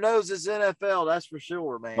 Tyler knows his NFL, that's for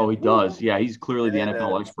sure, man. Oh, he does. Yeah, he's clearly the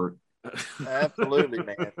NFL expert. Absolutely,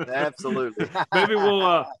 man. Absolutely. Maybe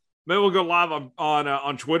we'll go live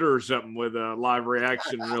on Twitter or something with a live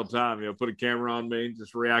reaction in real time. Put a camera on me,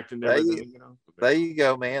 just reacting to everything. There you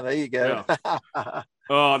go, man. There you go. Yeah.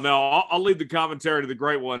 Oh no, I'll leave the commentary to the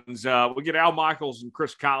great ones. We get Al Michaels and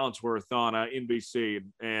Chris Collinsworth on NBC,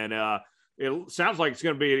 and it sounds like it's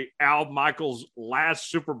going to be Al Michaels' last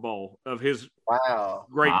Super Bowl of his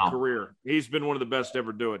great career. He's been one of the best to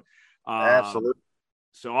ever do it. Absolutely.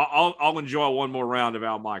 So I'll enjoy one more round of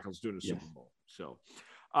Al Michaels doing a Super Bowl. So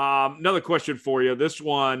another question for you. This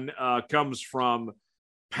one comes from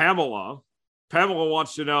Pamela. Pamela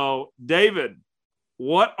wants to know, David,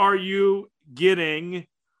 what are you getting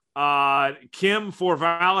Kim for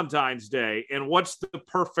Valentine's Day, and what's the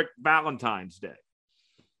perfect Valentine's Day?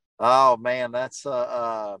 Oh man, that's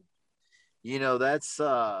I'm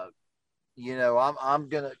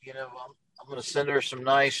gonna send her some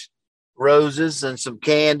nice roses and some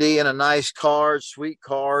candy and a nice card, sweet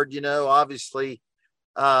card. Obviously,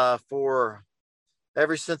 for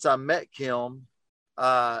ever since I met Kim,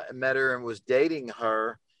 met her and was dating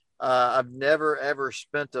her, I've never ever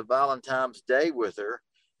spent a Valentine's Day with her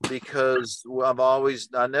because we've always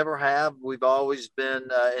been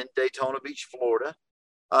in Daytona Beach, Florida.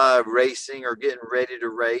 Racing or getting ready to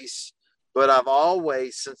race. But I've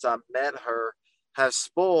always, since I met her, have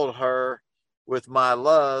spoiled her with my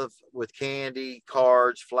love, with candy,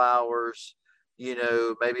 cards, flowers,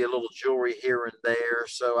 maybe a little jewelry here and there.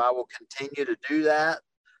 So I will continue to do that.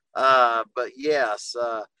 But yes,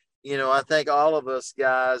 I think all of us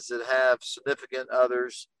guys that have significant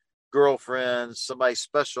others, girlfriends, somebody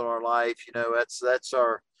special in our life, that's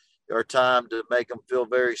our time to make them feel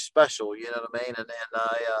very special. You know what I mean?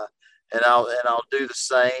 And I'll do the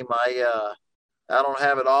same. I don't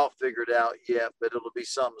have it all figured out yet, but it'll be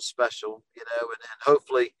something special, and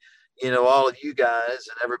hopefully, all of you guys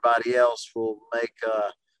and everybody else will make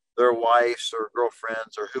their wives or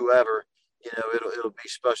girlfriends or whoever, it'll be a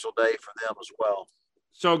special day for them as well.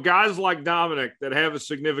 So guys like Dominic that have a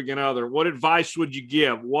significant other, what advice would you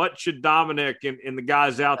give? What should Dominic and the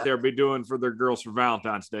guys out there be doing for their girls for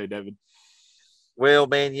Valentine's Day, David? Well,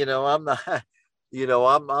 man, I'm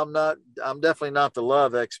not, I'm definitely not the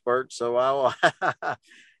love expert. So I'm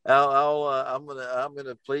going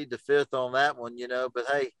to plead the fifth on that one, but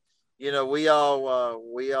hey, we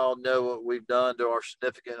all know what we've done to our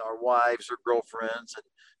our wives or girlfriends, and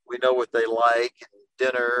we know what they like, and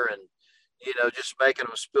dinner, and just making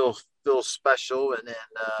them feel special, and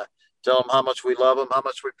tell them how much we love them, how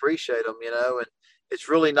much we appreciate them, and it's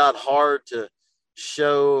really not hard to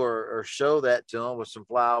show or show that to them with some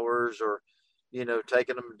flowers or,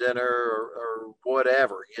 taking them to dinner or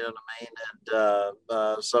whatever, you know what I mean?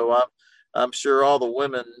 And so I'm sure all the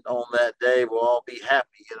women on that day will all be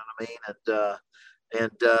happy, you know what I mean?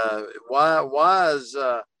 And why is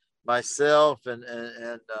myself and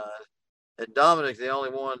Dominic the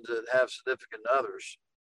only one that have significant others,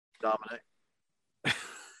 Dominic?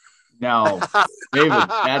 Now, David,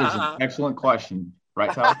 that is an excellent question.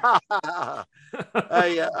 Right, Tyler?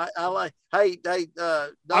 Hey, I like. Hey,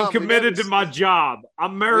 Dom, I'm committed to my job.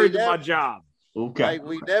 I'm married to my job. Okay.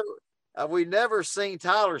 Hey, we never seen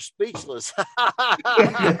Tyler speechless.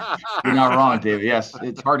 You're not wrong, David. Yes,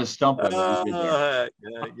 it's hard to stump him.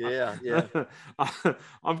 Yeah.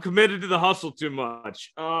 I'm committed to the hustle too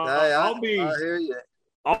much. I hear you.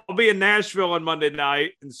 I'll be in Nashville on Monday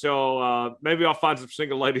night, and so maybe I'll find some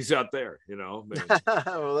single ladies out there. Well,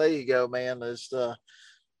 there you go, man. Let's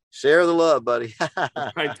share the love, buddy.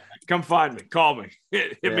 Right. Come find me. Call me.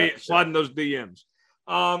 Hit me. Slide in those DMs.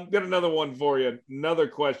 Got another one for you. Another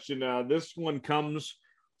question. This one comes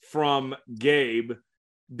from Gabe.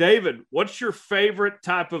 David, what's your favorite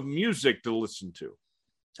type of music to listen to?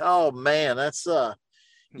 Oh man, that's I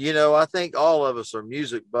think all of us are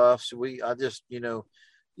music buffs. I just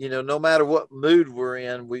no matter what mood we're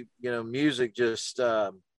in, music just I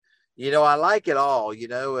like it all.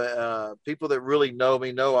 People that really know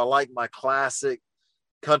me know I like my classic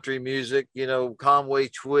country music, Conway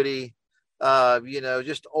Twitty,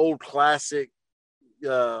 just old classic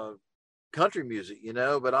country music,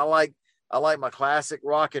 but I like my classic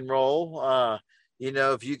rock and roll.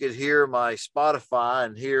 If you could hear my Spotify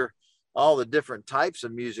and hear all the different types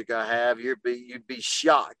of music I have, you'd be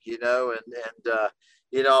shocked,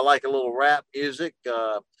 and I like a little rap music,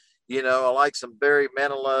 I like some Barry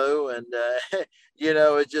Manilow, and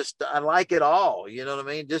I like it all, you know what I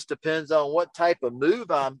mean? Just depends on what type of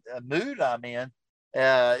mood I'm in,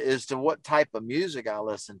 as to what type of music I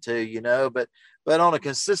listen to, but on a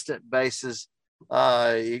consistent basis,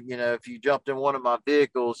 if you jumped in one of my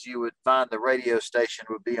vehicles, you would find the radio station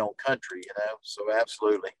would be on country, so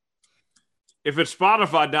absolutely. If it's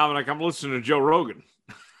Spotify, Dominic, I'm listening to Joe Rogan.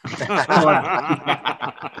 There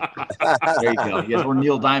you go. Yes, we're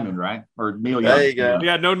Neil Diamond, right? Or Neil Young. There you go.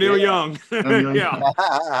 Yeah, no Neil Young. Yeah.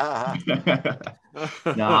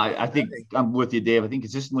 No, I think I'm with you, Dave. I think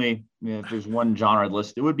consistently, if there's one genre I'd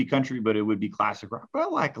list, it would be country, but it would be classic rock. But I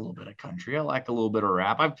like a little bit of country. I like a little bit of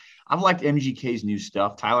rap. I've liked MGK's new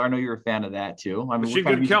stuff. Tyler, I know you're a fan of that too. Machine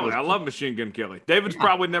Gun Kelly. I love Machine Gun Kelly. David's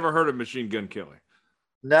probably never heard of Machine Gun Kelly.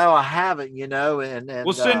 No, I haven't, and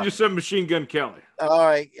we'll send you some Machine Gun Kelly. All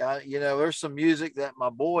right. There's some music that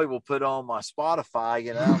my boy will put on my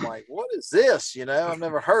Spotify, I'm like, what is this? I've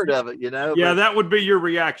never heard of it, Yeah, that would be your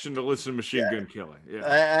reaction to listen to Machine Gun Kelly. Yeah,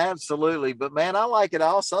 absolutely. But man, I like it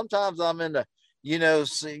all. Sometimes I'm into,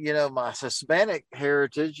 my Hispanic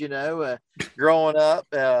heritage, growing up,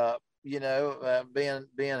 being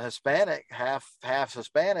Hispanic, half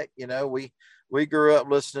Hispanic, we grew up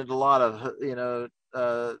listening to a lot of,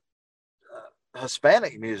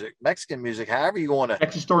 Hispanic music, Mexican music, however you want to.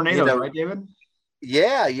 Texas Tornadoes, right, David?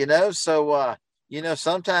 Yeah, so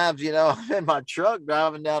sometimes I'm in my truck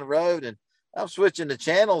driving down the road and I'm switching the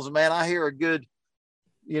channels, and man, I hear a good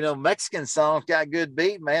Mexican song, got good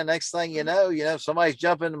beat, man. Next thing somebody's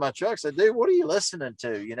jumping into my truck, say, dude, what are you listening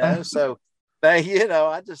to? So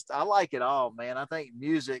I like it all, man. I think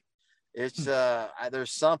music, it's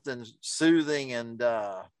there's something soothing and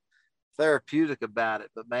therapeutic about it.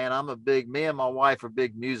 But man, me and my wife are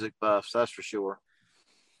big music buffs. That's for sure.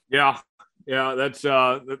 Yeah. Yeah.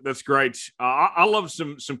 That's great. I love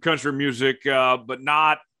some country music, but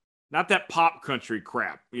not that pop country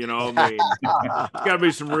crap. You know, I mean, it's got to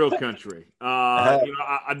be some real country.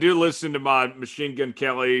 I do listen to my Machine Gun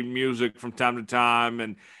Kelly music from time to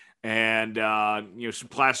time, and some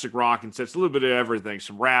classic rock and sets, a little bit of everything,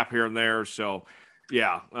 some rap here and there. So,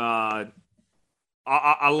 yeah,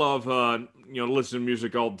 I love listening to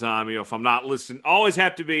music all the time. If I'm not listening, always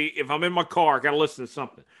have to be. If I'm in my car, I got to listen to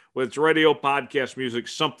something. Whether it's radio, podcast, music,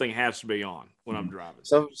 something has to be on when I'm driving.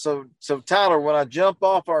 So Tyler, when I jump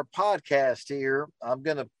off our podcast here, I'm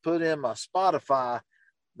gonna put in my Spotify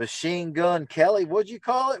Machine Gun Kelly. What'd you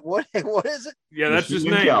call it? What is it? Yeah, that's his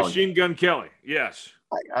name, Machine Gun Kelly. Yes.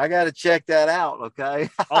 I got to check that out. Okay.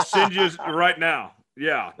 I'll send you right now.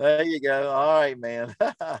 Yeah. There you go. All right, man.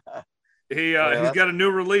 He's got a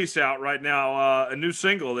new release out right now, a new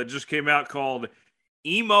single that just came out called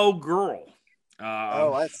Emo Girl.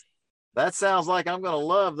 That sounds like I'm going to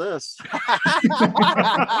love this.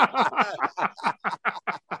 I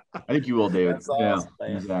think you will, David. Awesome, yeah,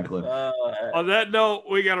 exactly. On that note,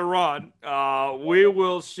 we got to run. We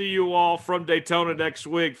will see you all from Daytona next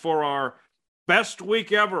week for our best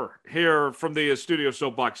week ever here from the Studio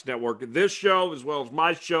Soapbox Network. This show, as well as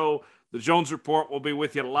my show, The Jones Report, will be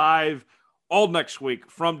with you live all next week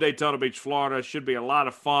from Daytona Beach, Florida. Should be a lot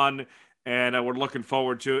of fun, and we're looking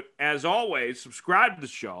forward to it. As always, subscribe to the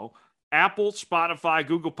show. Apple, Spotify,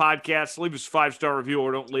 Google Podcasts. Leave us a 5-star review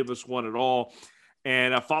or don't leave us one at all.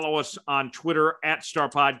 And follow us on Twitter at Star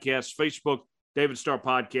Podcast, Facebook, David Star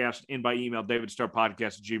Podcast, and by email,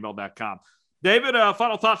 davidstarpodcast@gmail.com. David,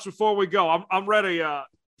 final thoughts before we go. I'm ready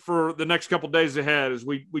for the next couple days ahead as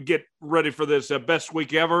we get ready for this best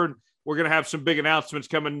week ever. And we're going to have some big announcements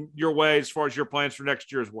coming your way as far as your plans for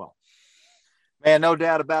next year as well. Man, no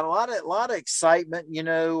doubt about it. A lot of excitement,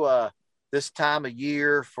 this time of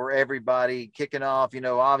year for everybody kicking off,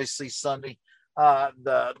 obviously Sunday, having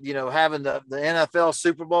the NFL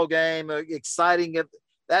Super Bowl game, exciting.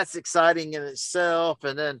 That's exciting in itself.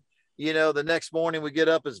 And then, the next morning we get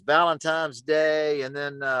up, it's Valentine's Day, and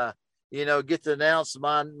then, get to announce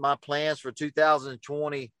my plans for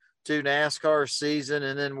 2022 NASCAR season.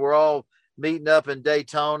 And then we're all meeting up in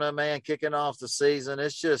Daytona, man, kicking off the season.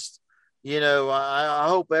 It's just, I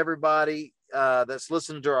hope everybody that's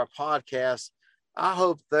listening to our podcast, I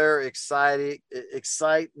hope their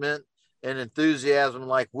excitement and enthusiasm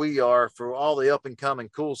like we are for all the up and coming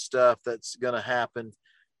cool stuff that's going to happen.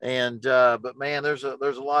 And, but man, there's a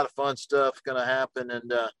lot of fun stuff going to happen.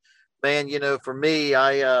 And, man, for me,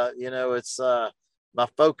 it's, my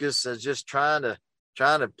focus is just trying to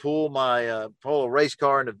pull a race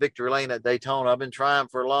car into victory lane at Daytona. I've been trying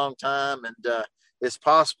for a long time, and, it's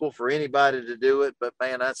possible for anybody to do it, but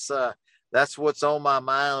man, that's what's on my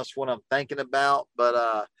mind. That's what I'm thinking about.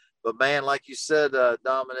 But man, like you said,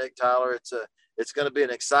 Dominic, Tyler, it's going to be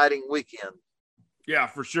an exciting weekend. Yeah,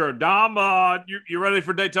 for sure. Dom, you ready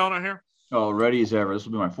for Daytona here? Oh, ready as ever. This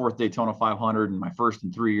will be my 4th Daytona 500 and my first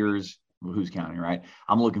in 3 years. Well, who's counting, right?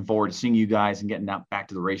 I'm looking forward to seeing you guys and getting out back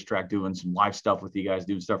to the racetrack, doing some live stuff with you guys,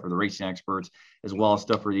 doing stuff for the racing experts, as well as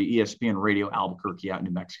stuff for the ESPN Radio Albuquerque out in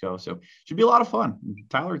New Mexico. So it should be a lot of fun.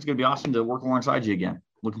 Tyler, it's going to be awesome to work alongside you again.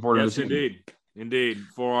 Looking forward to this. Yes, indeed.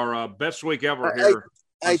 For our best week ever here.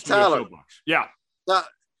 Hey, Tyler. Yeah.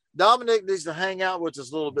 Dominic needs to hang out with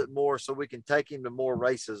us a little bit more so we can take him to more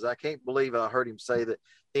races. I can't believe I heard him say that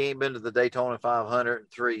he ain't been to the Daytona 500 in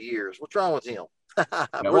 3 years. What's wrong with him?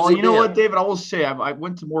 Well, you know what, David, I will say I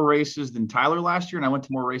went to more races than Tyler last year, and I went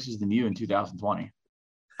to more races than you in 2020.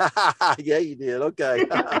 Yeah, you did. Okay.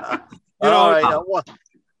 All right.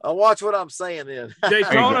 I'll watch what I'm saying then.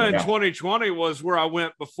 Daytona in 2020 was where I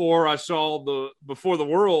went before I saw the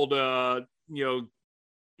world,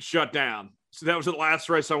 shut down. So that was the last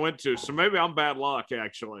race I went to. So maybe I'm bad luck,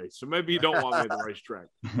 actually. So maybe you don't want me at the racetrack.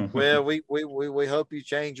 Well, we hope you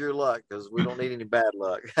change your luck because we don't need any bad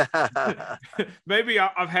luck. Maybe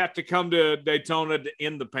I've had to come to Daytona to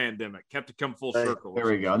end the pandemic. Have to come full circle. There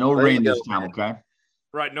we go. No rain this time, okay?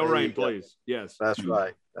 Right. No rain, please. Yes. That's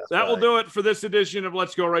right. That will do it for this edition of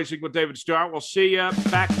Let's Go Racing with David Starr. We'll see you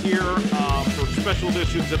back here for special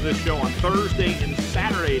editions of this show on Thursday and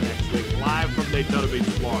Saturday next week, live from Daytona Beach,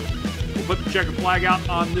 Florida. We'll put the checkered flag out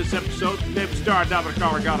on this episode. David Starr, Dominic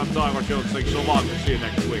Carver, I'm Tyler Jones. Thanks so long. We'll see you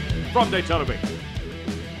next week from Daytona Beach.